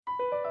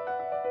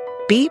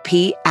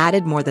BP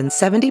added more than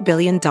 $70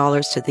 billion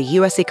to the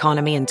U.S.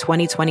 economy in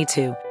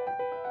 2022.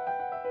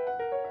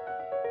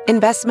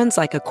 Investments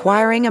like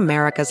acquiring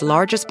America's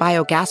largest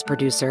biogas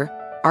producer,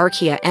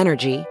 Archaea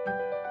Energy,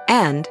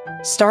 and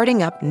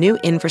starting up new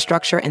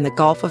infrastructure in the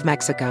Gulf of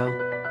Mexico.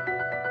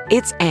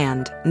 It's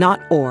and,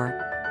 not or.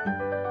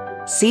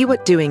 See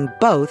what doing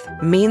both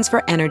means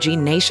for energy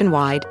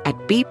nationwide at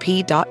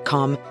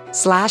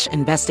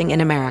bp.com/investing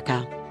in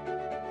America.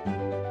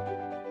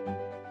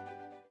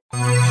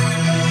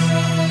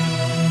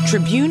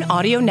 Tribune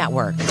Audio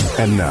Network.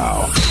 And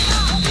now,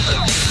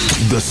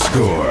 The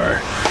Score.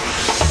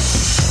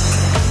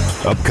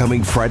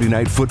 Upcoming Friday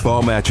night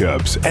football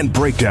matchups and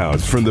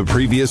breakdowns from the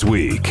previous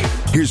week.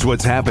 Here's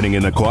what's happening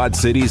in the Quad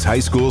Cities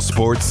high school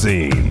sports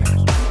scene.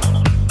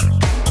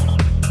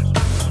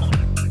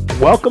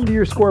 Welcome to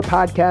your Score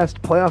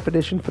Podcast, playoff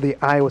edition for the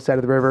Iowa side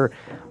of the river.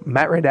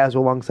 Matt Randazzo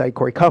alongside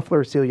Corey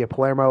Kuffler, Celia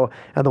Palermo,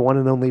 and the one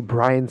and only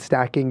Brian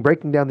Stacking,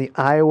 breaking down the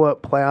Iowa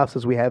playoffs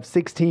as we have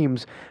 6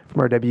 teams from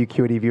our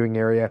WQAD viewing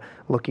area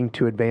looking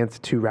to advance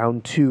to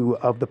round 2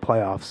 of the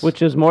playoffs.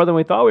 Which is more than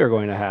we thought we were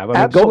going to have.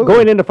 Absolutely.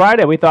 Going into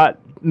Friday, we thought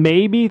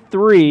maybe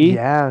 3.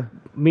 Yeah.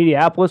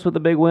 Mediapolis with the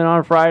big win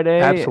on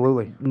Friday.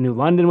 Absolutely. New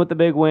London with the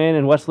big win,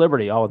 and West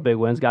Liberty, all with big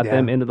wins, got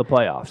them into the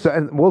playoffs. So,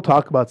 and we'll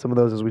talk about some of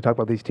those as we talk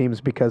about these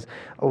teams because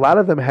a lot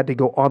of them had to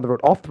go on the road.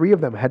 All 3 of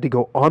them had to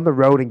go on the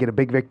road and get a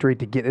big victory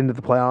to get into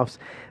the playoffs.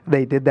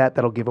 They did that.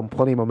 That'll give them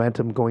plenty of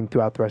momentum going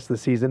throughout the rest of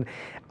the season.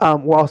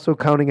 We're also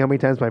counting how many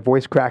times my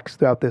voice cracks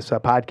throughout this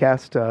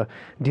podcast,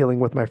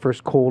 dealing with my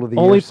first cold of the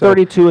year. Only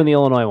 32 in the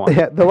Illinois one.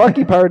 Yeah, the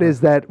lucky part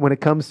is that when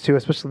it comes to,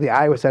 especially the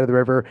Iowa side of the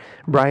river,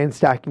 Brian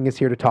Stacking is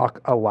here to talk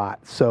a lot.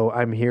 So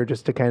I'm here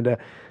just to kind of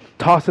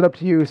toss it up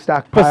to you,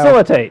 stockpile,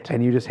 facilitate,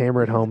 and you just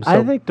hammer it home. So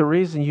I think the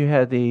reason you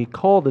had the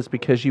cold is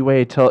because you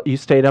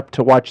stayed up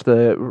to watch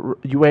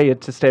you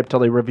waited to stay up till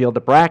they revealed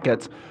the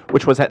brackets,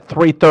 which was at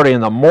 3:30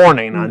 in the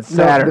morning on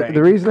Saturday. No,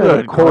 the reason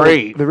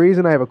the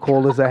reason I have a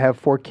cold is I have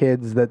 4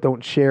 kids that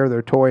don't share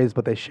their toys,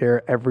 but they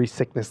share every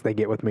sickness they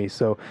get with me.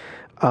 So,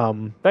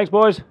 thanks,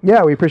 boys.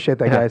 Yeah, we appreciate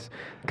that, guys,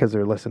 because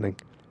they're listening.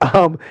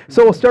 So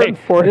we'll start in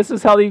 4. This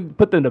is how you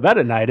put them to bed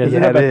at night,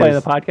 isn't it? By playing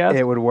the podcast?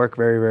 It would work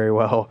very, very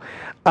well.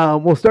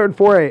 We'll start in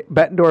 4A.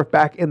 Bettendorf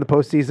back in the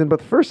postseason, but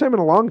the first time in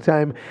a long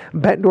time,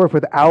 Bettendorf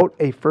without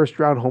a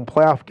first-round home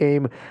playoff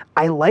game.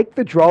 I like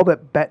the draw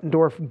that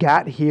Bettendorf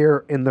got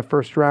here in the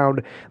first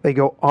round. They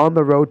go on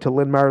the road to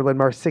Linn-Mar.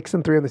 Linn-Mar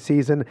 6-3 in the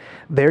season.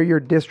 They're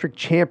your district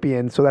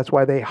champion, so that's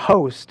why they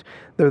host.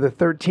 They're the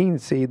 13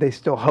 seed. They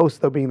still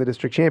host, though, being the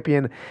district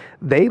champion.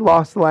 They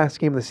lost the last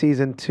game of the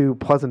season to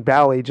Pleasant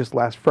Valley just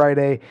last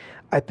Friday.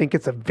 I think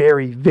it's a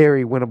very,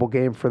 very winnable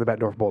game for the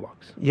Bettendorf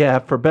Bulldogs. Yeah,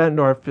 for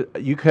Bettendorf,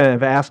 you could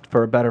have asked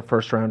for a better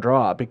first-round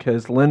draw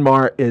because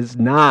Linn-Mar is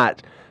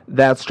not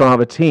that strong of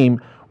a team.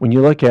 When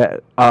you look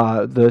at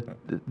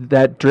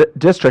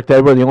district,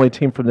 they were the only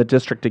team from the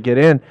district to get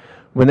in.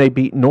 When they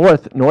beat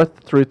North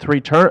threw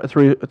 3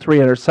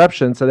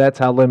 interceptions, so that's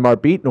how Linn-Mar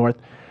beat North.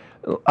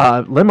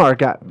 Linn-Mar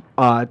got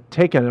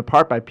taken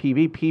apart by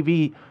PV.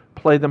 PV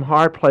played them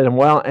hard, played them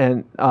well,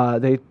 and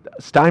they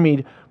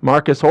stymied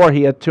Marcus Orr.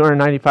 He had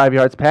 295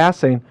 yards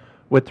passing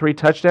with 3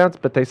 touchdowns,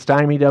 but they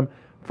stymied him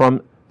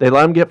they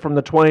let him get from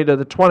the 20 to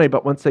the 20,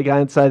 but once they got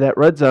inside that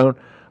red zone,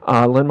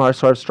 Linn-Mar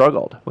sort of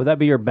struggled. Would that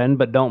be your bend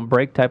but don't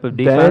break type of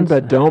defense? Bend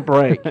but don't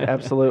break,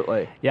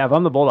 absolutely. Yeah, if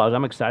I'm the Bulldogs,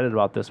 I'm excited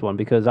about this one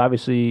because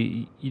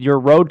obviously your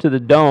road to the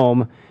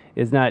Dome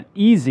is not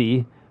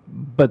easy.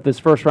 But this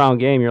first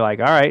round game, you're like,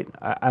 all right,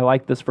 I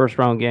like this first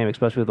round game,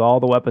 especially with all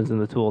the weapons and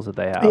the tools that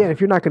they have. Yeah, and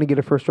if you're not going to get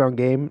a first round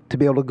game, to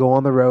be able to go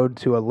on the road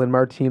to a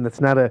Linn-Mar team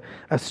that's not a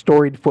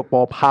storied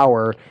football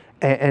power,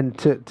 and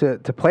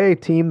to play a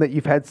team that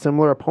you've had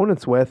similar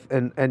opponents with,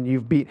 and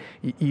you beat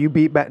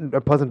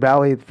Pleasant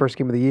Valley the first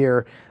game of the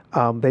year.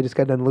 They just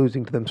got done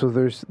losing to them. So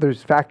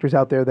there's factors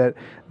out there that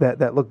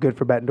look good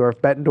for Bettendorf.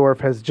 Bettendorf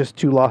has just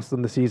 2 losses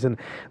in the season.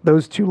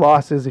 Those 2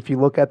 losses, if you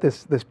look at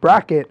this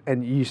bracket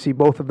and you see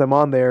both of them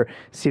on there,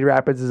 Cedar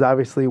Rapids is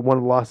obviously one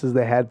of the losses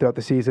they had throughout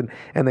the season,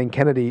 and then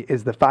Kennedy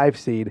is the 5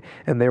 seed,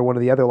 and they're one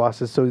of the other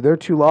losses. So their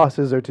 2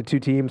 losses are to 2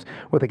 teams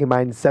with a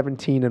combined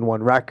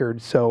 17-1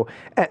 record. So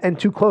and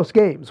 2 close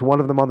games,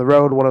 one of them on the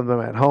road, one of them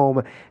at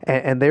home,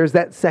 and there's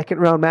that second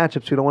round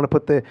matchup. So we don't want to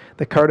put the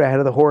cart ahead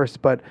of the horse,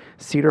 but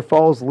Cedar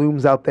Falls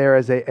looms out there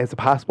as a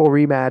possible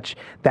rematch.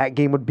 That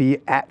game would be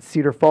at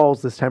Cedar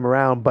Falls this time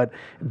around, but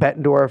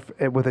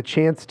Bettendorf with a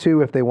chance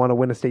to, if they want to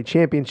win a state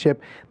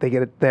championship, they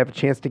have a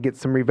chance to get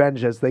some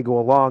revenge as they go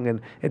along, and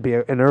it'd be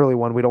an early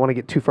one. We don't want to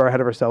get too far ahead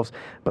of ourselves,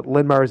 but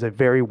Linn-Mar is a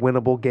very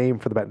winnable game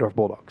for the Bettendorf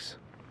Bulldogs.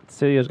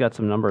 Celia's got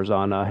some numbers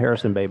on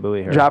Harrison Bay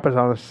Bowie here. Drop it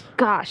on us.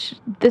 Gosh,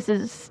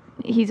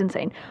 he's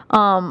insane.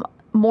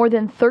 More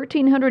than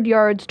 1,300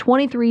 yards,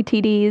 23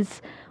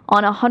 TDs,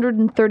 on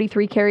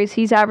 133 carries.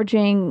 He's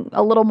averaging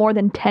a little more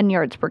than 10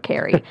 yards per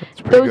carry.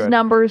 Those good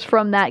numbers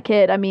from that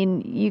kid, I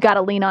mean, you got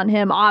to lean on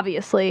him,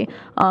 obviously,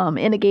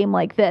 in a game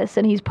like this,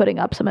 and he's putting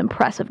up some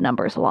impressive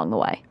numbers along the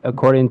way.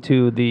 According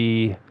to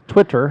the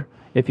Twitter,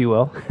 if you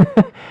will.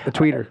 The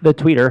tweeter. The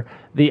tweeter.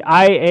 The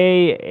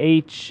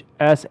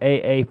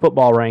IAHSAA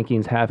football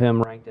rankings have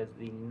him ranked as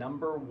the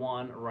number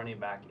 1 running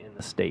back in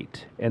the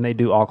state. And they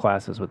do all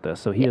classes with this.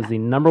 So he is the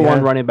number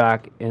 1 running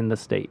back in the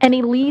state. And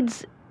he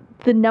leads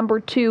the number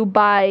 2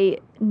 by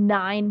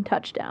 9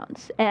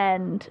 touchdowns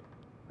and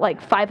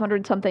like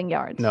 500 something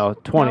yards. No,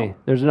 20. No?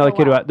 There's another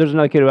kid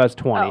who has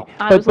 20. Oh,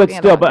 I was looking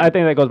at still, that but one. I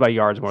think that goes by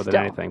yards more than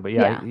Still. anything. But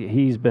yeah, Yeah.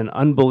 he's been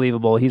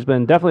unbelievable. He's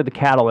been definitely the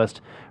catalyst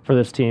for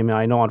this team.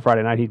 I know on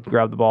Friday night he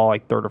grabbed the ball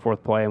like 3rd or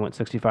 4th play and went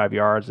 65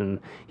 yards, and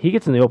he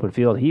gets in the open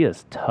field. He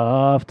is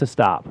tough to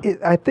stop.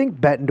 I think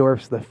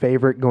Bettendorf's the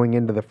favorite going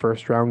into the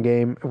first round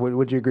game.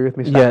 Would you agree with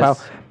me, Yes.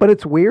 Stockpile? But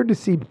it's weird to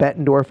see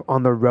Bettendorf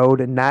on the road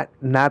and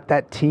not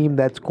that team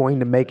that's going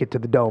to make it to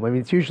the Dome. I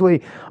mean, it's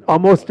usually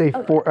almost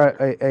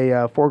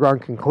a foregone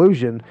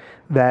conclusion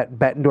that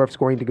Bettendorf's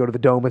going to go to the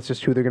Dome. It's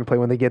just who they're going to play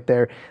when they get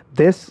there.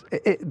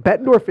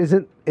 Bettendorf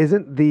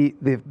isn't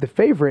the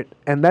favorite,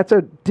 and that's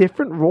a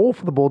different role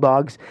for the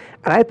Bulldogs,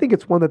 and I think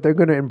it's one that they're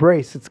going to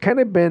embrace. It's kind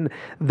of been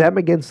them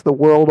against the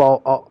world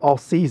all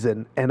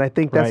season, and I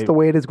think that's Right. the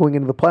way it is going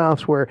into the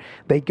playoffs, where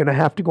they're going to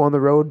have to go on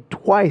the road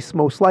twice,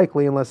 most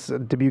likely, unless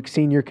Dubuque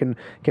Senior can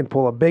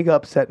pull a big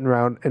upset in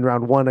round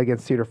 1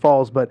 against Cedar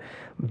Falls. But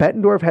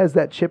Bettendorf has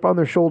that chip on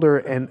their shoulder,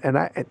 and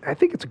I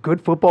think it's a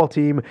good football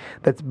team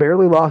that's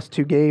barely lost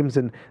 2 games,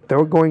 and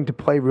they're going to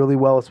play really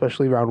well,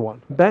 especially round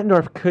 1.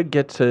 Bettendorf could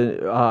get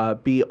to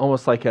be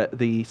almost like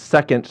the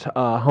second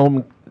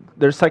home.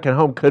 Their second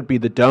home could be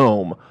the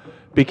Dome,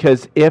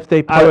 because if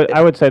they play,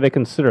 I would say they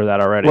consider that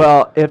already.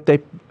 well, if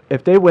they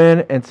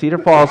win and Cedar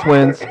Falls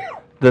wins,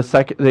 the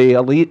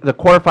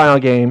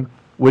quarterfinal game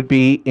would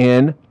be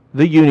in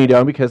the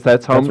Unidome, because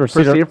that's home where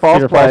for Cedar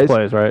Falls Falls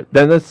plays, right?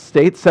 Then the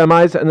state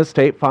semis and the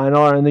state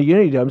final are in the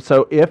Unidome.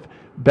 So if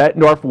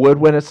Bettendorf would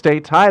win a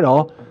state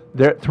title,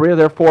 3 of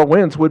their 4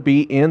 wins would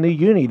be in the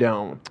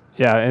Unidome.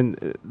 Yeah,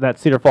 and that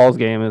Cedar Falls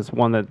game is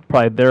one that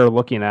probably they're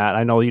looking at.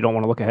 I know you don't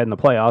want to look ahead in the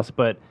playoffs,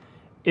 but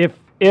if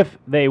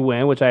they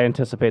win, which I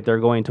anticipate they're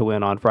going to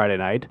win on Friday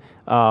night,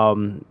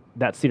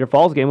 that Cedar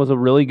Falls game was a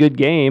really good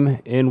game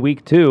in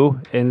week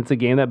 2, and it's a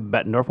game that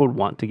Bettendorf would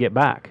want to get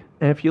back.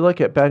 And if you look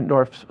at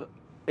Bettendorf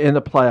in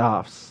the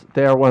playoffs,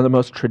 they are one of the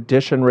most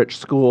tradition-rich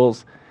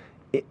schools,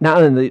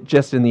 not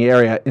just in the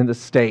area, in the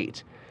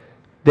state.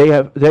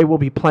 They will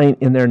be playing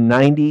in their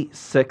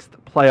 96th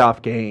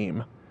playoff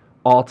game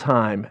all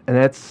time, and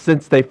that's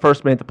since they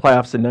first made the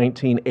playoffs in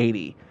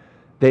 1980.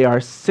 They are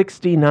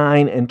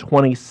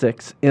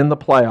 69-26 in the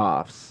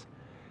playoffs.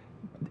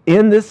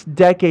 In this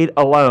decade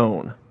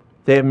alone,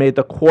 they have made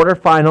the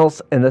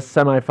quarterfinals and the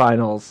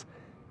semifinals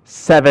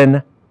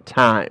 7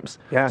 times.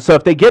 Yeah. So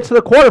if they get to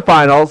the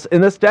quarterfinals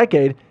in this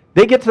decade,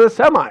 they get to the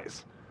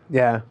semis.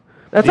 Yeah.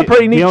 That's a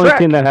pretty neat The only trick.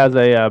 team that has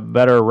a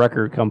better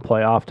record come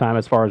playoff time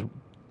as far as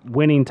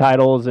winning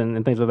titles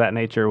and things of that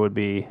nature would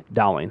be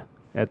Dowling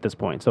at this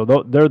point. So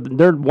they're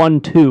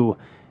 1-2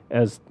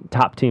 as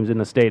top teams in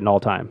the state in all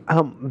time.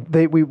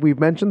 We've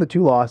mentioned the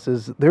 2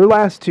 losses. Their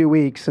last 2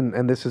 weeks,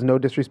 and this is no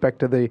disrespect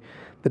to the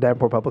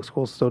Davenport Public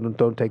Schools, so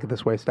don't take it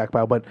this way,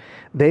 Stockpile, but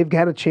they've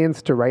got a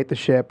chance to right the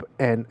ship,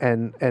 and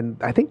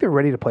I think they're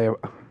ready to play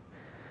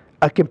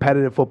a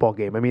competitive football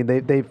game. I mean,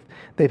 they've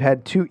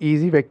had 2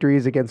 easy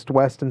victories against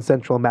West and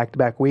Central in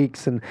back-to-back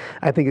weeks, and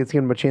I think it's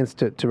given them a chance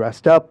to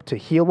rest up, to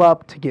heal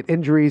up, to get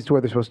injuries to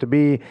where they're supposed to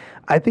be.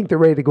 I think they're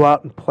ready to go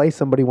out and play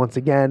somebody once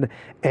again,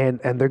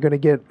 and they're going to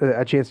get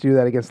a chance to do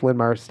that against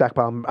Linn-Mar.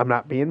 Stockpile, I'm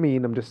not being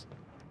mean. I'm just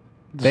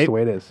the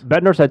way it is.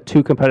 Bettendorf's had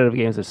 2 competitive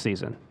games this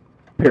season.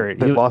 Period.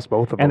 They've lost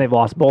both of them. And they've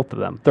lost both of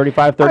them.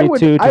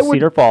 35-32 to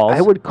Cedar Falls.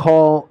 I would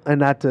call, and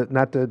not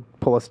to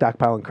pull a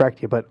Stockpile and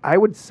correct you, but I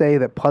would say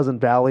that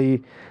Pleasant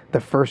Valley, the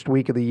first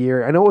week of the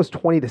year, I know it was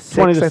 20-6.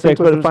 20-6, I think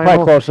but it was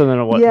probably closer than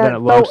it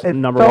looks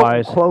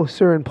number-wise.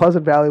 Closer, and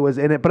Pleasant Valley was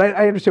in it. But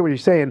I understand what you're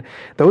saying.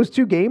 Those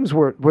 2 games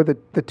were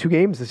the 2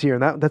 games this year,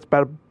 and that's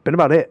been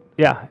about it.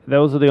 Yeah,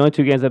 those are the only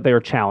 2 games that they were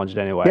challenged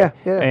anyway.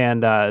 Yeah.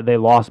 And they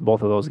lost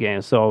both of those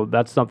games. So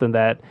that's something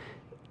that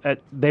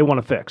they want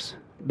to fix.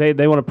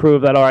 They want to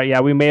prove that, all right, yeah,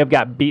 we may have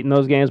got beaten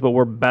those games, but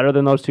we're better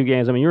than those 2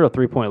 games. I mean, you're a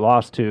 3-point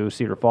loss to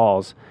Cedar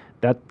Falls.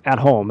 That at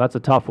home, that's a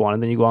tough one.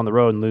 And then you go on the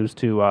road and lose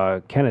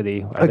to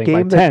Kennedy, I think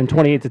by 10,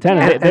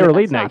 28-10. And they were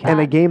leading that game.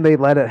 And a game they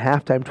led at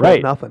halftime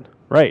 12-0.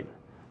 Right.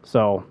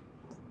 So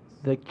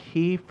The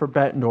key for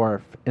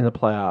Bettendorf in the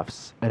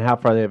playoffs and how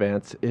far they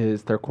advance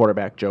is their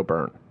quarterback, Joe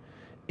Byrne.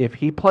 If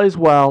he plays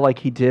well like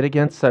he did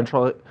against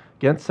Central,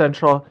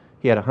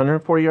 he had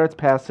 140 yards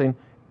passing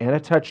and a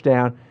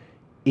touchdown.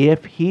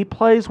 If he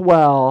plays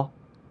well,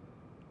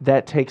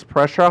 that takes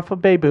pressure off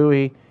of Bay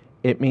Bowie.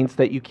 It means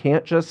that you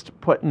can't just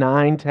put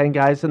 9-10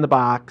 guys in the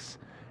box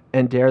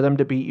and dare them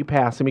to beat you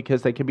passing,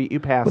 because they can beat you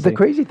passing. But the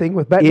crazy thing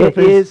with Bettendorf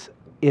is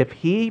if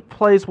he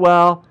plays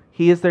well,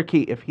 he is their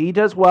key. If he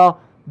does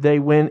well, they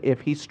win.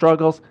 If he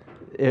struggles,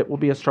 it will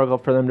be a struggle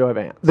for them to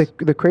advance.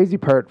 The crazy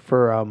part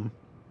for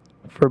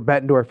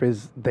Bettendorf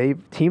is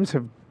teams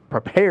have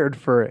prepared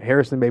for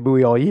Harrison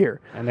Baboui all year.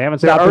 And they haven't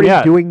They're stopped him already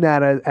yet. doing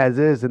that as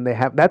is, and they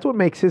have. That's what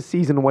makes his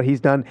season and what he's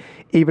done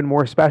even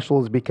more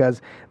special, is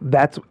because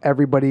that's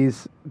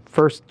everybody's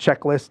first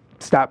checklist.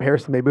 Stop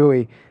Harrison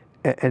Baboui.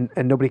 And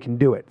nobody can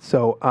do it.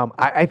 So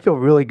I feel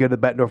really good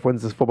that Bettendorf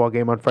wins this football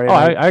game on Friday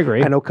night. I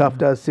agree. I know Cuff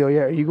does.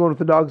 Celia, are you going with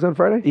the Dogs on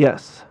Friday?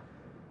 Yes.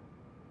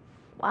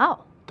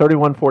 Wow.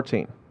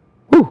 31-14.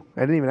 Whew,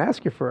 I didn't even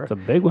ask you for It's a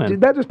big win.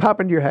 Did that just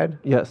pop into your head?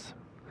 Yes.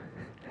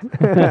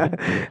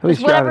 At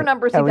least whatever you're honest-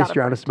 numbers At you least got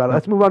you're up honest about it.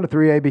 Let's move on to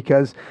 3A,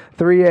 because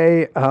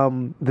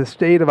 3A, the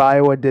state of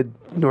Iowa did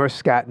North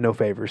Scott no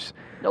favors.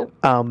 Nope.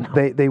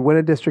 They win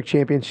a district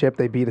championship.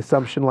 They beat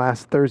Assumption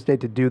last Thursday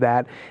to do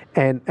that,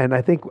 and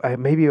I think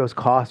maybe it was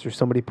Cost or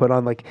somebody put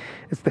on, like,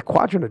 it's the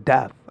quadrant of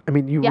death. I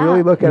mean, you Yeah.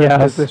 really look at it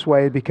Yes. this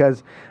way,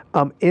 because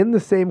in the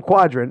same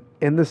quadrant,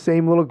 in the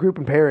same little group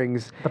and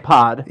pairings, The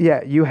pod.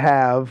 yeah, you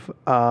have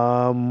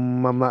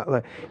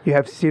you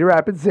have Cedar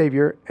Rapids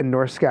Xavier and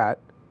North Scott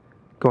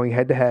going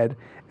head to head,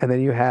 and then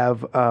you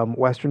have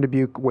Western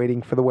Dubuque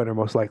waiting for the winner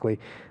most likely.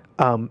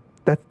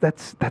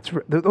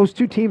 Those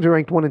two teams are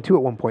ranked 1 and 2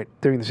 at one point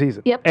during the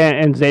season. Yep.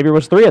 And Xavier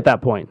was 3 at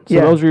that point. So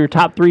Yeah. those are your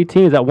top 3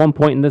 teams at one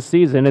point in this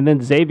season. And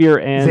then Xavier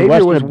and Xavier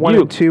Western was Dubuque. 1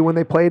 and 2 when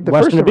they played the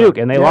Western first Dubuque, round.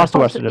 and they Yeah. lost to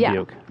Western Yeah.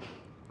 Dubuque.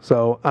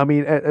 So I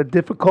mean, a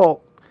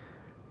difficult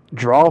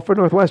draw for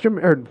Northwestern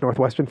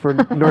for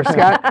North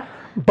Scott,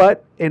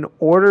 but in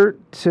order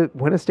to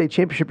win a state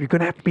championship, you're going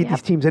to have to beat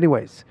these teams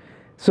anyways.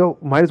 So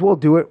might as well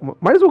do it.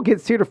 Might as well get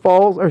Cedar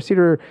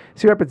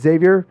Rapids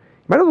Xavier.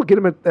 Might as well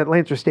get them at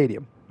Lancer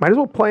Stadium. Might as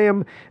well play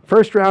them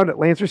first round at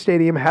Lancer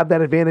Stadium, have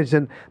that advantage,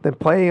 and then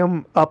play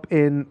them up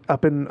in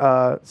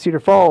Cedar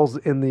Falls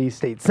in the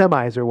state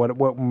semis or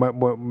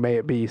what may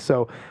it be.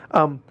 So,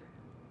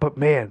 but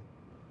man,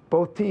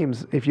 both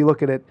teams, if you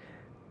look at it,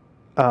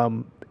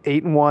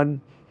 8-1,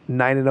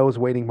 9-0 is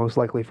waiting most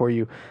likely for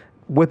you.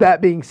 With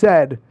that being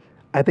said,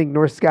 I think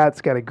North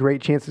Scott's got a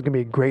great chance. It's going to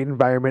be a great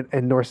environment,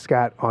 and North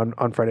Scott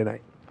on Friday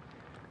night.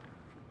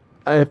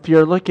 If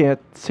you're looking at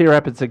Cedar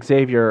Rapids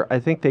Xavier, I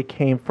think they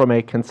came from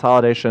a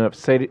consolidation of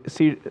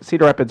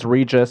Cedar Rapids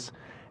Regis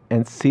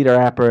and Cedar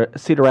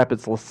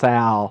Rapids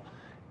LaSalle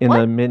in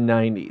the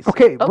mid-90s.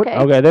 Okay. Okay.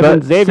 Okay, they've But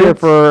been Xavier since-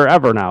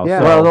 forever now. Yeah.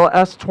 So. Well, the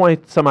last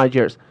 20-some-odd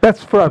years.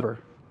 That's forever.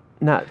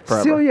 Not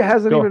forever. Celia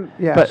hasn't Go. even.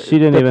 Yeah. But She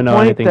didn't the even know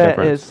point anything that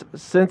different. is,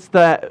 since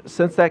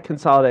that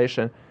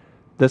consolidation,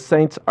 the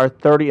Saints are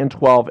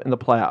 30-12 in the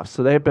playoffs.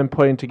 So they've been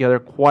putting together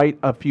quite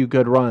a few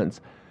good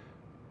runs.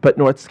 But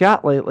North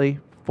Scott lately,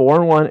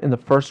 4-1 in the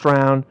first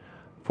round,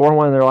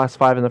 4-1 in their last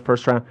 5 in the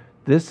first round.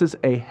 This is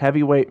a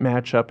heavyweight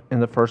matchup in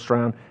the first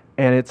round,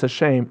 and it's a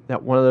shame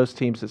that one of those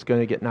teams is going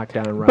to get knocked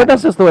down in round. But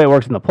that's just the way it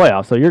works in the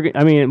playoffs. So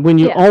when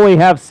you Yeah. only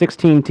have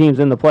 16 teams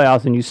in the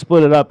playoffs and you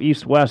split it up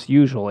east-west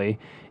usually,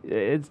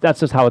 that's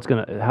just how it's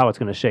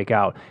gonna shake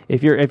out.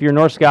 If you're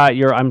North Scott,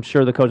 I'm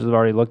sure the coaches have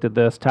already looked at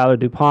this. Tyler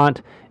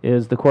DuPont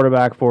is the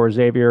quarterback for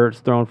Xavier. It's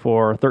thrown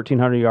for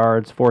 1,300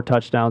 yards, 4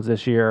 touchdowns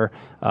this year.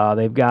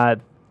 They've got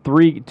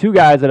two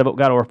guys that have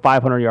got over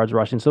 500 yards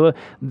rushing. So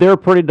they're a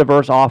pretty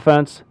diverse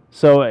offense.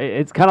 So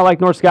it's kind of like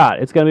North Scott.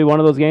 It's going to be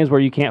one of those games where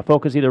you can't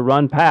focus either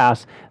run,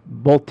 pass.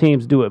 Both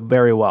teams do it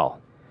very well.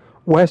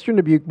 Western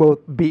Dubuque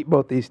beat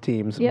both these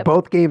teams. Yep.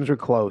 Both games were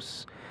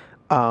close.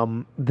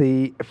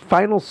 The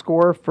final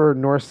score for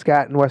North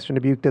Scott and Western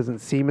Dubuque doesn't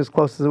seem as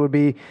close as it would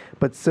be,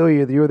 but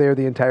Celia, you were there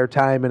the entire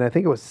time, and I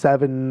think it was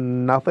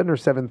 7-0 or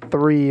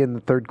 7-3 in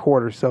the third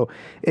quarter. So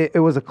it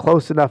was a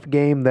close enough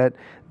game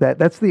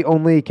that's the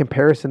only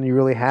comparison you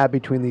really have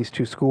between these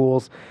two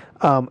schools.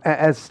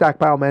 As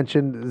Stockpile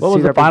mentioned, What was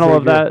Cedar the final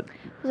Rapids of Xavier- that?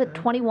 Was it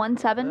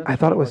 21-7? I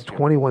thought it was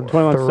 21-3.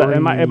 21-7.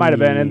 It might have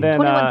been. And then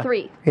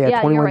 21-3.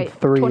 Yeah, you're right.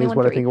 21-3 is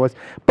what I think it was.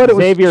 But it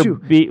was Xavier two.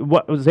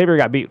 Xavier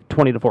got beat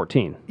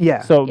 20-14.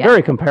 Yeah. So Yeah.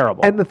 very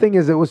comparable. And the thing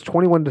is, it was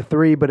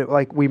 21-3, but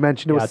like we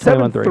mentioned, it Yeah, was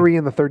 21-3. 7-3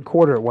 in the third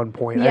quarter at one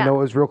point. I Yeah. know it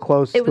was real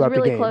close It was throughout the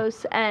really game.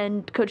 close,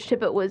 and Coach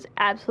Tippett was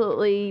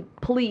absolutely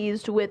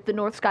pleased with the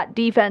North Scott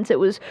defense. It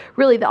was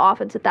really the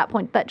offense at that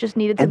point that just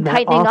needed some And that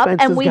tightening up,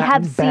 offense and has we gotten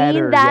have better,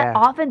 seen that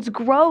yeah. offense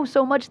grow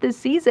so much this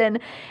season.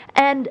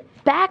 And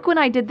back when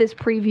I did this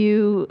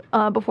preview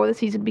before the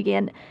season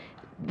began,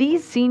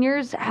 these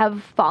seniors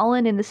have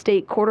fallen in the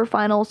state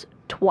quarterfinals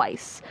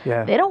twice.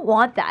 Yeah. They don't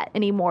want that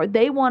anymore.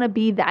 They want to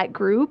be that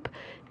group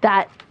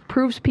that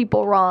proves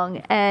people wrong.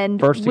 And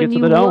First to when get to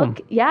you the dome.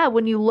 look, yeah,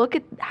 when you look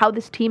at how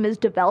this team has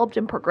developed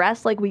and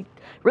progressed, like we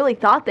really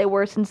thought they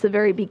were since the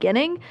very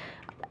beginning,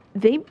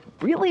 they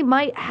really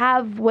might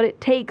have what it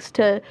takes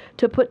to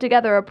put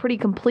together a pretty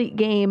complete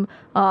game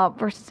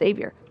versus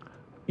Xavier.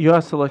 You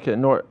also look at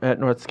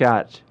North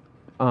Scott.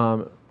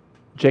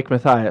 Jake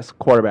Mathias,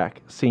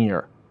 quarterback,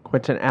 senior.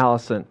 Quentin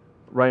Allison,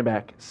 running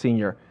back,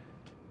 senior.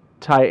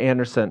 Ty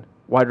Anderson,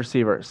 wide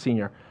receiver,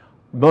 senior.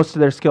 Most of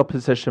their skill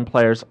position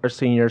players are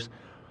seniors.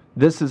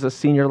 This is a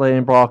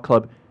senior-laden ball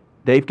club.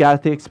 They've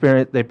got the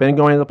experience. They've been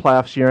going to the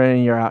playoffs year in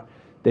and year out.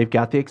 They've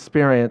got the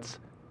experience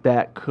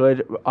that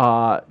could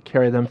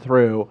carry them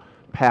through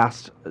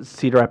past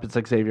Cedar Rapids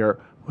Xavier,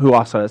 who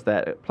also has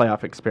that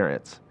playoff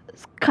experience.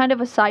 Kind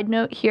of a side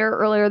note here,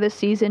 earlier this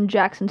season,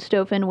 Jackson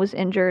Stoffen was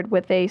injured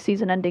with a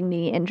season-ending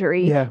knee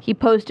injury. Yeah. He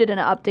posted an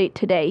update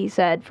today. He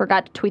said,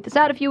 forgot to tweet this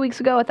out a few weeks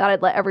ago. I thought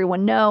I'd let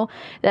everyone know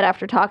that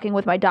after talking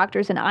with my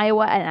doctors in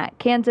Iowa and at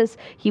Kansas,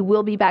 he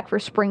will be back for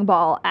spring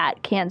ball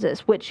at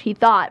Kansas, which he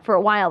thought for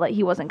a while that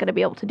he wasn't going to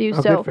be able to do.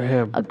 Oh, So good for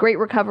him. a great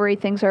recovery.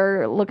 Things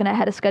are looking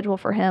ahead of schedule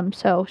for him.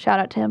 So shout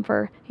out to him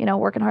for,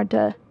 working hard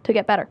to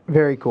get better.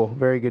 Very cool.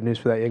 Very good news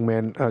for that young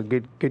man.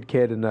 Good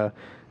kid, and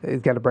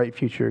he's got a bright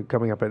future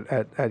coming up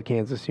at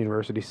Kansas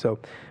University, or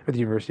the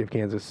University of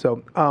Kansas.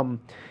 So,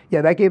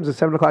 that game's a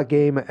 7:00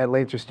 game at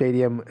Lancer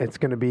Stadium. It's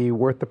going to be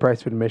worth the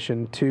price of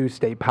admission. Two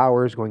state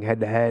powers going head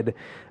to head.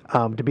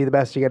 To be the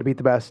best, you got to beat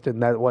the best,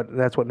 and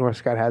that's what North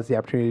Scott has the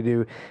opportunity to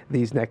do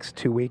these next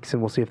 2 weeks,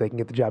 and we'll see if they can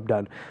get the job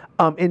done.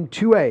 In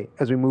 2A,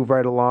 as we move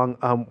right along,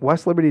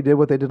 West Liberty did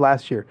what they did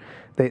last year.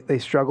 They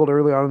struggled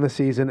early on in the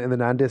season in the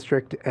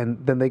non-district,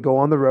 and then they go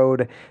on the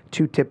road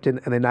to Tipton,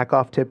 and they knock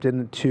off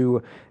Tipton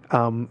to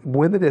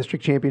win the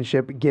district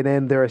championship, get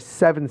in. They're a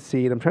 7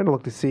 seed. I'm trying to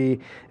look to see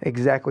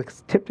exactly,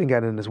 'cause Tipton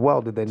got in as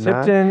well, did they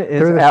not? Tipton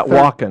is They're the at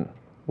third-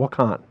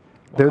 Waukon.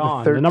 They're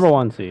The number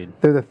 1 seed.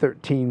 They're the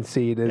 13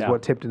 seed is Yeah.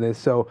 what Tipton is.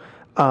 So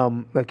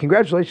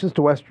congratulations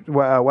to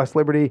West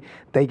Liberty.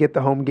 They get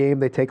the home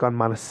game. They take on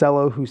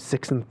Monticello, who's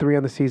 6-3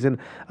 on the season.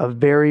 A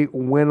very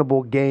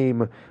winnable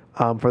game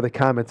for the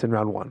Comets in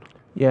round 1.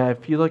 Yeah,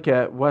 if you look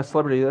at West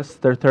Liberty, this is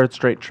their 3rd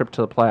straight trip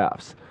to the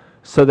playoffs.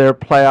 So they're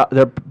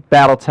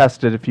battle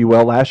tested, if you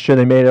will. Last year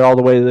they made it all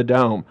the way to the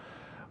Dome.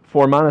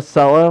 For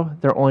Monticello,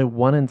 they're only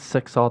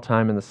 1-6 all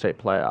time in the state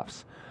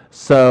playoffs.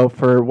 So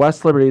for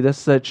West Liberty, this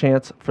is a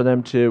chance for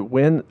them to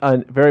win a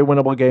very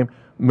winnable game,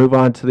 move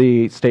on to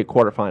the state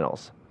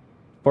quarterfinals.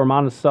 For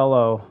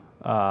Monticello,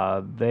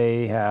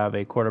 they have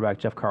a quarterback,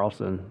 Jeff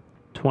Carlson,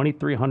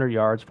 2,300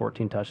 yards,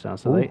 14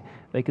 touchdowns. So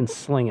they can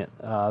sling it.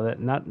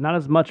 Not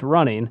as much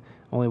running.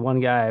 Only one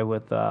guy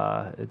with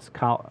it's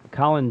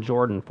Colin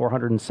Jordan,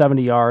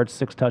 470 yards,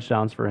 6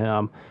 touchdowns for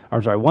him.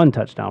 Or sorry, 1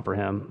 touchdown for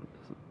him.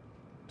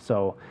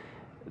 So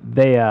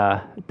they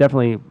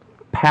definitely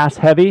pass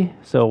heavy.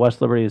 So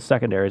West Liberty's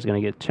secondary is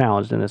going to get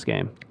challenged in this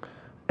game.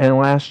 And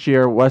last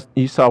year,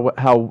 you saw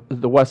how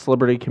the West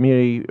Liberty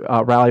community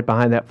rallied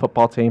behind that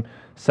football team.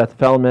 Seth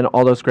Feldman,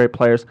 all those great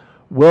players.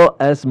 Will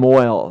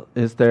Esmoyle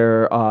is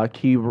their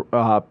key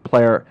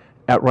player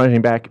at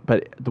running back.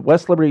 But the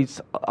West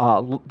Liberty's,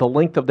 the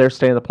length of their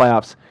stay in the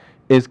playoffs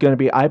is going to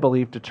be, I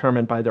believe,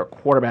 determined by their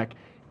quarterback,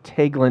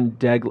 Tegan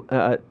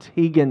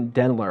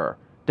Dengler.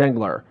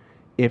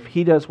 If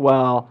he does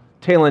well,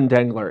 Talon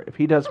Dengler, if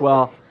he does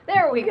well,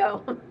 There we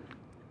go.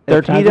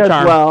 if he does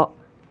well,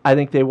 I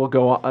think they will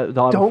go. They'll have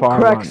a Don't far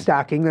correct run.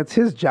 Stocking. That's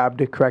his job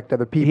to correct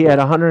other people. He had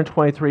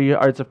 123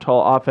 yards of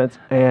total offense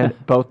and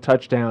both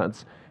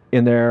touchdowns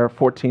in their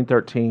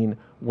 14-13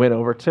 win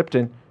over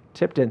Tipton.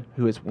 Tipton,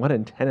 who is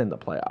 1-10 in the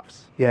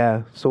playoffs.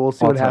 Yeah, so we'll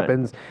see All what time.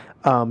 happens.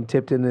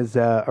 Tipton is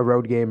a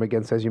road game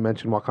against, as you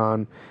mentioned,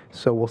 Waukon.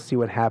 So we'll see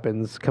what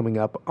happens coming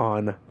up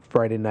on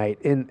Friday night.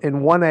 In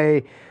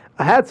 1A,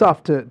 hats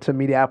off to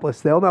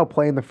Mediapolis. They'll now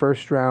play in the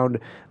first round.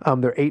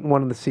 They're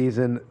 8-1 in the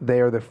season. They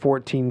are the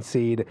 14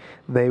 seed.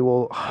 They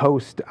will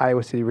host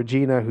Iowa City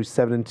Regina, who's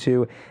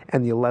 7-2,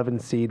 and the 11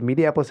 seed.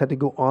 Mediapolis had to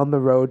go on the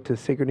road to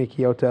Sigourney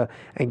Kyoto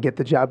and get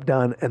the job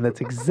done, and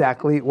that's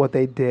exactly what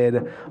they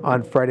did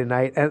on Friday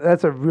night. And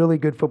that's a really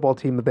good football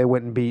team that they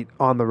went and beat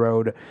on the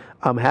road.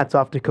 Hats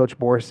off to Coach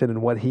Borson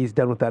and what he's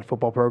done with that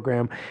football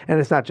program. And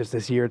it's not just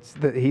this year.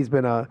 He's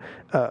been a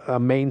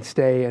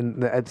mainstay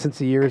and since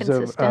the years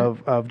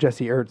of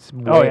Jesse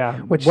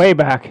Ertz. Which way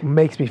back.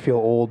 Makes me feel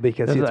old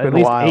because it's At been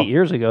least a while. 8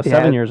 years ago,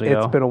 7 years ago.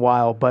 It's been a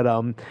while, but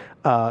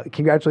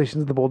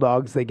congratulations to the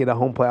Bulldogs. They get a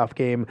home playoff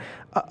game.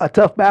 A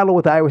tough battle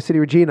with Iowa City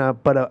Regina,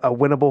 but a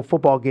winnable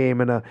football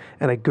game and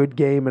a good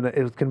game, and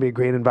it's going to be a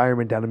great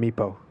environment down in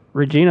Meepo.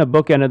 Regina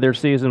bookended their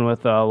season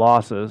with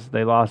losses.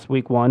 They lost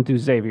week 1 to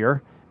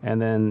Xavier, and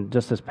then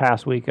just this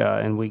past week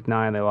in week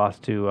 9 they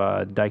lost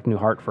to Dyke New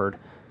Hartford.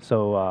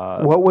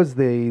 So what was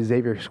the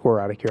Xavier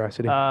score, out of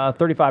curiosity?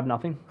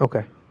 35-0.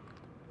 Okay.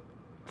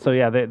 So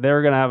yeah,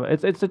 they're gonna have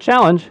it's a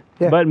challenge.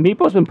 Yeah. But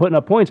Meepo's been putting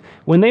up points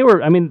when they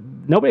were. I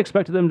mean, nobody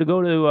expected them to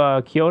go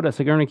to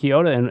Sigourney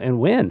Kyoto and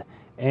win.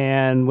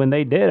 And when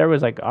they did,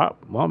 everybody's like, oh,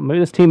 well,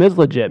 maybe this team is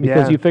legit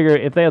because Yeah. you figure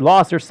if they had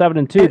lost, they're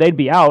 7-2, they'd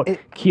be out.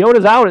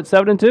 Kyoto's out at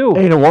 7-2.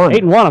 8-1.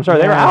 8-1. I'm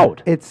sorry, they were Yeah,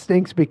 out. It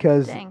stinks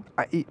because Dang.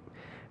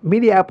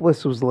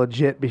 Minneapolis was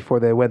legit before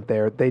they went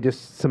there. They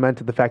just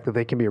cemented the fact that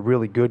they can be a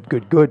really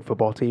good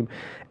football team.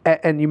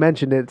 And you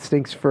mentioned it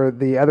stinks for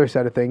the other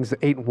side of things.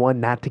 8-1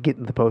 not to get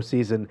into the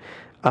postseason.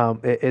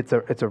 It's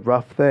a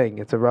rough thing.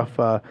 It's a rough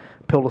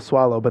pill to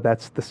swallow. But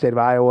that's the state of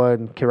Iowa,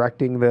 and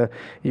correcting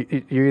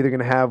you're either going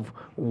to have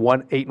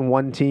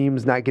 8-1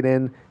 teams not get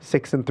in,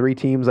 6-3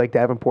 teams like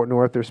Davenport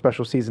North, their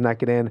special season not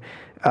get in.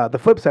 The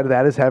flip side of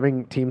that is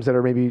having teams that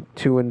are maybe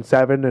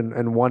 2-7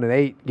 and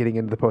 1-8 getting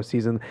into the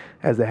postseason,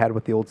 as they had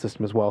with the old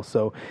system as well.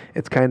 So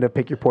it's kind of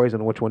pick your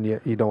poison on which one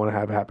you don't want to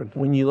have happen.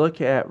 When you look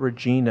at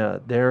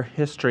Regina, their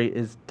history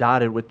is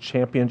dotted with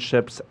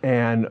championships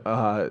and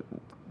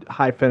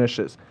high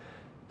finishes.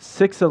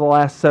 6 of the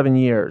last 7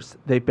 years,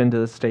 they've been to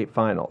the state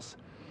finals.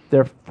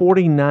 They're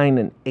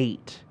 49-8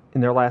 in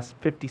their last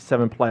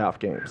 57 playoff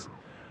games.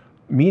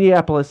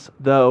 Minneapolis,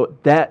 though,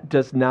 that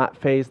does not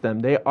faze them.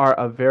 They are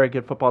a very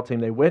good football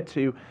team. They went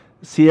to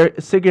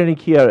Sigourney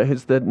Keota,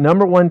 who's the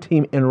number 1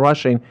 team in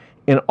rushing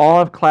in all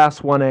of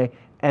Class 1A,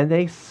 and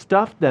they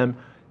stuffed them.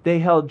 They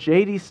held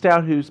J.D.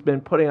 Stout, who's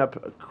been putting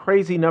up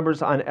crazy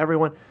numbers on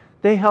everyone.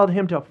 They held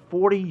him to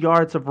 40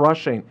 yards of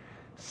rushing.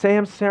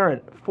 Sam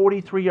Sarin,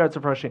 43 yards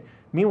of rushing.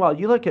 Meanwhile,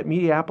 you look at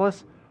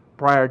Minneapolis,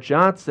 Briar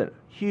Johnson,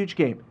 huge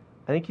game.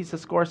 I think he's a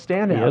score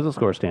standout. He is a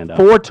score standout.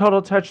 4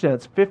 total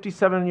touchdowns,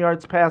 57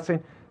 yards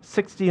passing,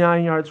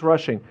 69 yards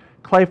rushing.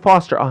 Clay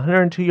Foster,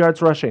 102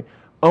 yards rushing.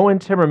 Owen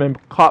Timmerman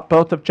caught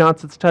both of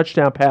Johnson's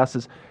touchdown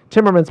passes.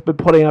 Timmerman's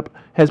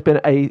has been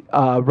a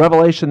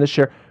revelation this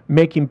year,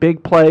 making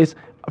big plays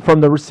from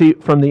the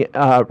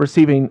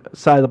receiving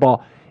side of the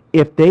ball.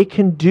 If they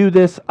can do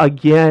this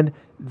again,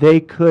 they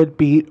could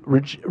beat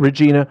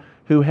Regina,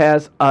 who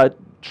has a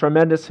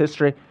tremendous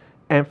history.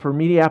 And for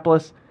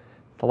Minneapolis,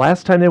 the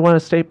last time they won a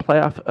state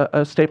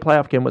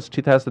playoff game was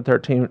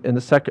 2013. In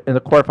the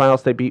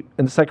quarterfinals, they beat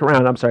in the second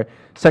round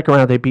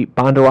they beat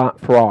Bondurant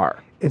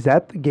Farrar. Is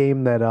that the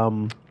game that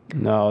No,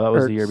 that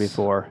was the year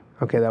before.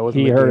 Okay, that was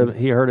he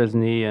hurt his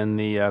knee in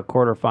the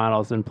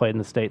quarterfinals and played in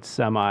the state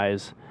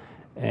semis.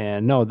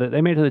 And no,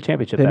 they made it to the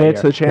championship. They that made it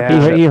year. to the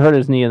championship. He hurt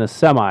his knee in the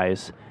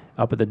semis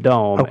up at the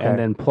Dome, Okay. and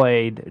then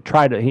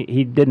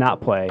he did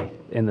not play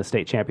in the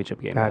state championship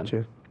game.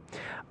 Gotcha.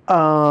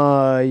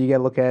 You got to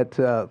look at,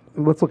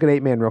 let's look at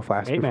 8-man real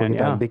fast before we get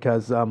done,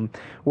 because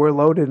we're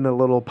loaded in a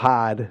little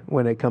pod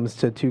when it comes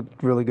to 2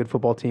 really good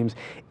football teams.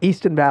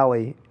 Easton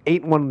Valley,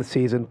 8-1 in the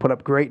season, put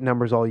up great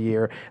numbers all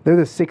year. They're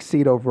the 6th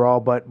seed overall,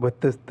 but with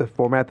the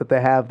format that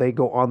they have, they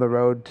go on the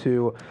road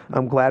to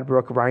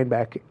Gladbrook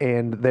Rhinebeck,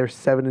 and they're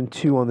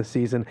 7-2 on the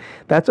season.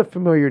 That's a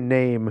familiar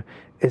name.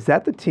 Is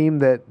that the team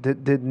that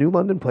did New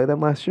London play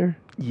them last year?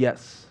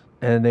 Yes,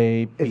 and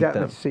they beat Is that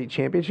them. in the state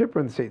championship or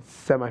in the state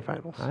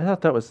semifinals? I thought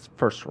that was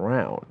first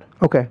round.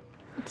 Okay.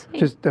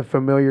 Just a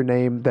familiar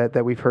name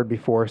that we've heard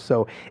before.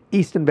 So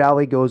Easton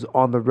Valley goes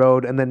on the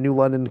road, and then New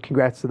London,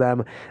 congrats to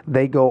them.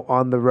 They go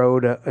on the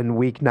road in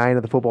week 9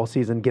 of the football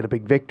season, get a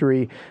big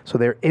victory. So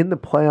they're in the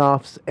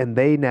playoffs, and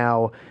they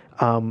now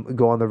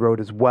go on the road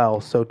as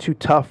well. So 2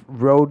 tough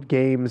road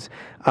games.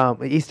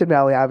 Easton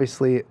Valley,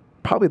 obviously,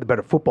 probably the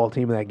better football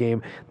team in that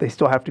game. They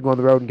still have to go on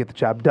the road and get the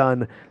job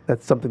done.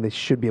 That's something they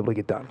should be able to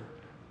get done.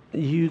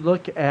 You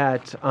look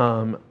at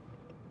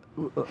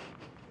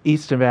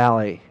Easton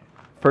Valley,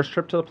 first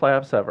trip to the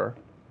playoffs ever,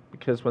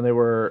 because when they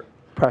were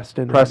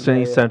Preston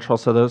East Central,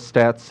 so those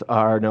stats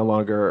are no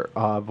longer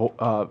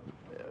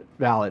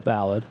valid.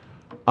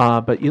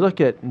 But you look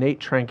at Nate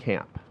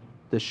Trenkamp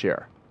this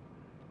year,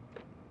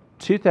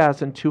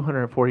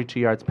 2,242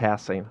 yards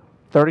passing,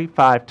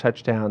 35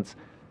 touchdowns,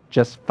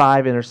 just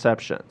 5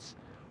 interceptions,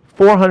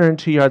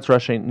 402 yards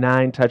rushing,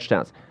 9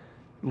 touchdowns.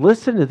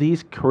 Listen to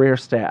these career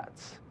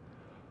stats.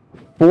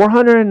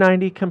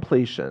 490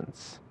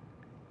 completions,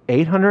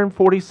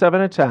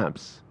 847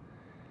 attempts,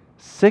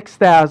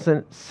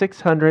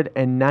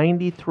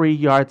 6,693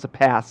 yards of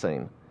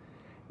passing,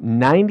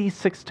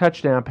 96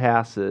 touchdown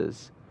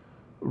passes,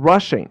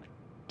 rushing,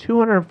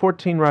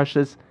 214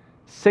 rushes,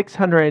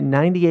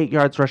 698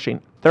 yards rushing,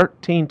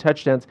 13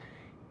 touchdowns.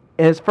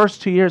 In his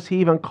first 2 years, he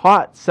even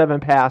caught 7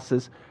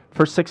 passes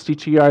for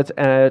 62 yards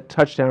and a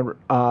touchdown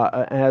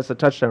as a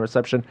touchdown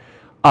reception.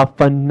 A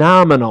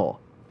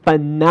phenomenal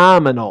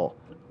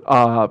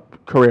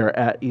career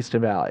at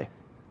Easton Valley.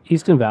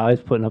 Easton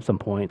Valley's putting up some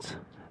points.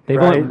 They've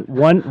only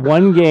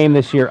one game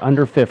this year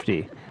under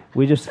 50.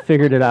 We just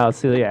figured it out.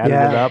 Celia added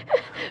it up.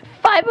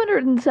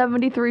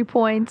 573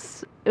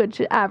 points,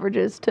 which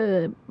averages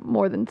to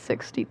more than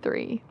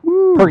 63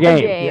 Per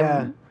game.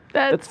 Yeah.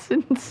 That's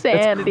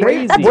insanity.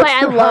 crazy. That's What's why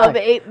I their love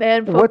high?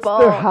 8-man football.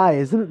 What's their high?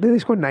 Isn't they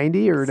score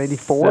 90 or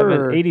 94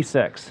 or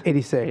 86.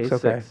 86?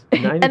 Okay.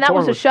 94 and that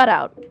was a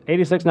shutout,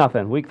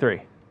 86-0, week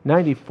 3.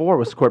 94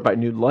 was scored by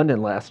New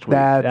London last week.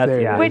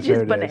 which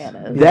is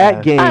bananas. That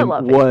I game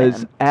love was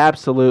 8-man.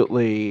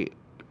 absolutely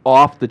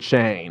off the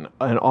chain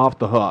and off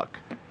the hook.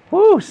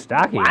 Woo,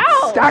 stocking.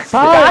 Wow,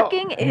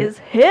 stocking is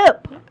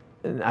hip.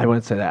 I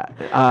wouldn't say that.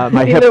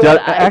 My hip Neither does.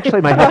 would I.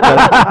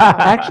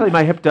 Actually,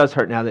 my hip does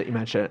hurt now that you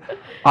mention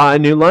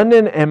it. New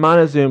London and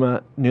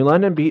Montezuma. New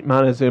London beat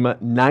Montezuma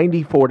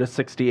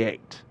 94-68.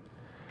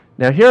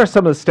 Now here are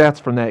some of the stats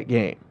from that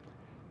game.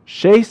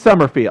 Shea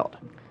Summerfield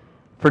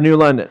for New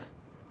London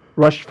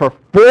rushed for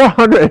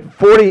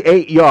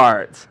 448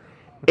 yards,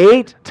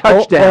 8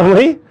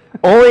 touchdowns.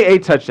 Only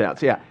 8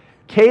 touchdowns. Yeah.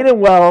 Caden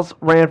Wells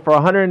ran for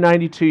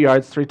 192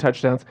 yards, 3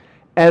 touchdowns.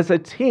 As a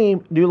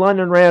team, New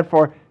London ran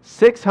for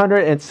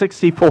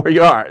 664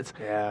 yards.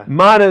 Yeah.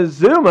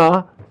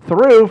 Montezuma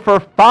threw for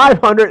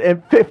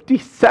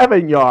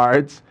 557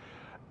 yards.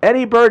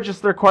 Eddie Burgess,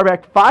 their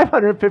quarterback,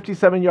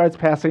 557 yards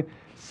passing,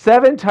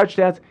 7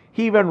 touchdowns.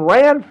 He even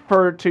ran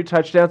for 2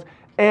 touchdowns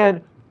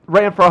and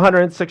ran for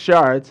 106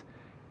 yards.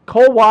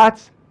 Cole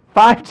Watts,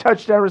 5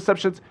 touchdown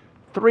receptions,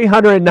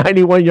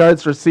 391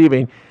 yards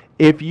receiving.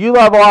 If you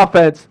love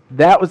offense,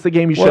 that was the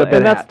game you should have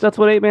been and at. that's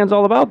what 8-man's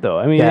all about, though.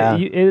 I mean, Yeah.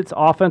 it's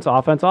offense.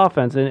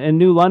 And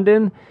New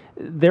London,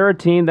 they're a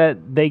team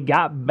that they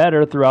got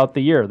better throughout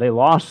the year. They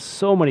lost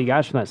so many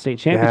guys from that state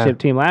championship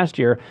team last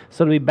year.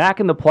 So to be back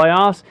in the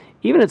playoffs,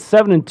 even at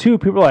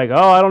 7-2, people are like,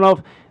 oh, I don't know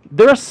if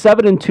they're a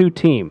 7-2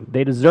 team.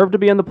 They deserve to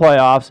be in the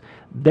playoffs.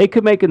 They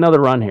could make another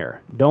run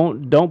here.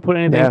 Don't put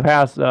anything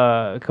past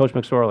Coach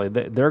McSorley.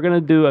 They're going to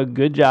do a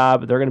good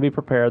job. They're going to be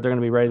prepared. They're going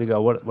to be ready to go.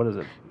 What is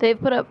it?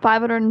 They've put up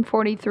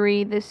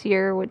 543 this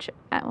year, which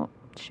Over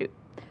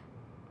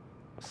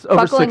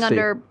buckling 60.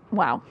 under.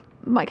 Wow,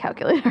 my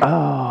calculator.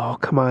 Oh,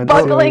 come on.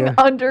 Buckling Celia.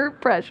 under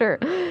pressure.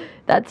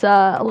 That's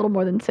a little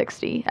more than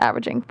 60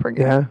 averaging per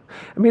game. Yeah.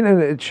 I mean, and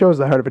it shows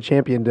the heart of a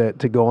champion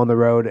to go on the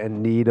road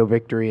and need a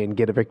victory and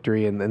get a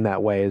victory in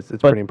that way. It's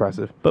pretty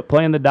impressive. But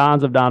playing the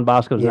Dons of Don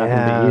Bosco is not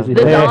going to be easy.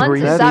 The They- Dons,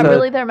 is That's that a-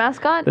 really their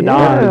mascot? The Yeah,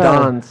 Dons. the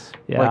Dons,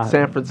 Yeah, like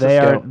San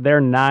Francisco.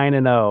 They're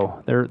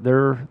 9-0.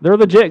 They're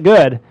legit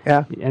good.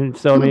 Yeah. And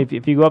so I mean,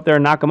 if you go up there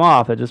and knock them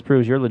off, that just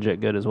proves you're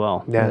legit good as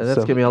well. Yeah, that's so-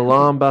 going to be a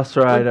long bus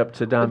ride up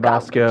to Don Look out,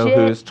 Bosco, legit,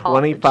 who's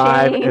off the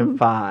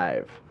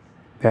 25-5.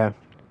 Yeah.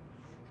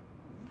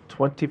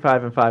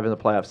 25-5 in the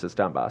playoffs is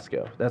Don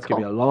Bosco. That's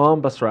going to be a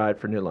long bus ride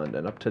for New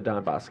London up to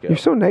Don Bosco. You're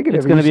so negative.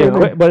 It's going to be You're so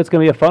quick, but it's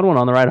going to be a fun one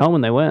on the ride home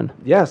when they win.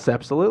 Yes,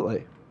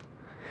 absolutely.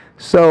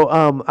 So,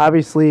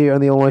 obviously,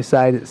 on the Illinois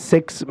side,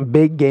 6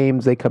 big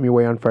games. They come your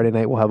way on Friday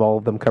night. We'll have all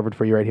of them covered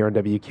for you right here on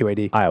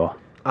WQAD. Iowa.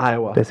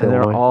 Iowa. This And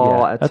they're Illinois. all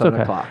Yeah, at that's 7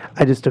 okay. o'clock.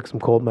 I just took some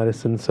cold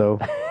medicine, so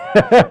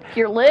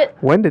You're lit.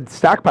 when did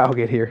Stockpile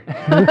get here?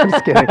 I'm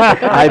just kidding.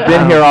 I've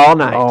been here all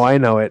night. Oh, I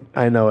know it.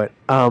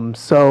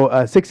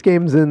 6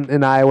 games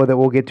in Iowa that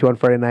we'll get to on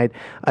Friday night.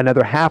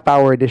 Another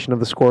half-hour edition of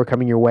The Score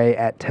coming your way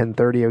at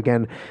 10:30.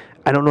 Again,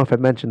 I don't know if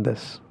I've mentioned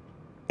this.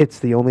 It's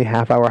the only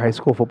half-hour high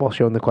school football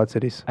show in the Quad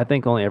Cities. I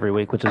think only every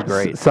week, which is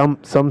great. Some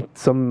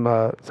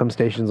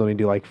stations only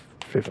do like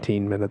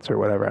 15 minutes or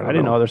whatever. I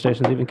didn't know other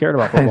stations even cared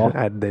about football.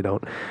 They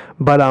don't.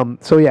 But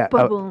so yeah,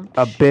 Ba-boom.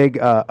 a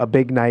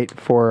big night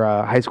for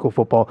high school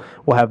football.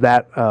 We'll have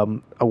that.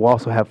 We'll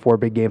also have 4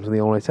 big games on the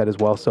Illinois side as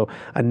well. So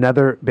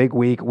another big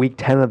week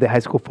 10 of the high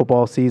school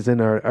football season,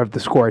 or of the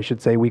Score, I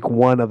should say, week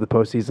 1 of the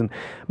postseason.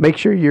 Make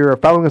sure you're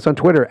following us on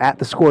Twitter at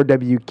the Score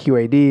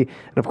WQAD,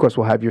 and of course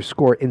we'll have your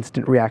Score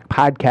Instant React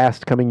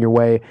podcast coming your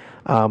way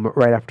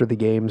right after the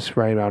games,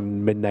 right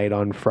around midnight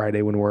on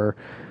Friday when we're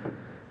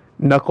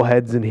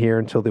knuckleheads in here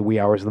until the wee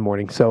hours of the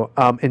morning. So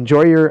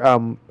enjoy your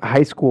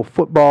high school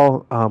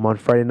football on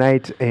Friday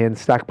night, and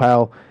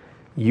Stockpile,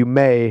 you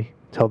may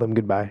tell them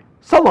goodbye.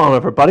 So long,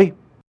 everybody.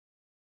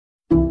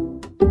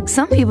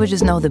 Some people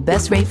just know the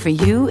best rate for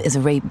you is a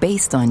rate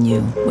based on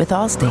you with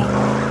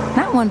Allstate.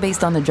 Not one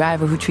based on the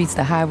driver who treats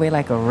the highway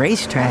like a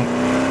racetrack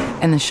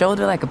and the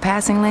shoulder like a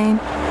passing lane.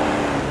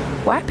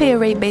 Why pay a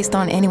rate based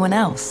on anyone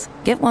else?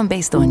 Get one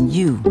based on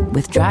you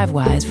with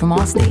DriveWise from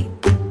Allstate.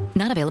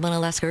 Not available in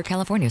Alaska or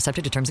California,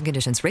 subject to terms and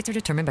conditions. Rates are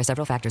determined by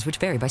several factors, which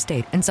vary by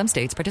state. In some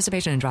states,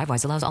 participation in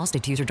DriveWise allows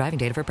Allstate to use your driving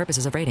data for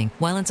purposes of rating.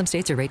 While in some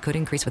states, your rate could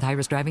increase with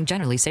high-risk driving.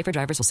 Generally, safer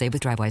drivers will save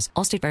with DriveWise.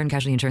 Allstate Fire and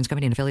Casualty Insurance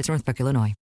Company and affiliates, Northbrook, Illinois.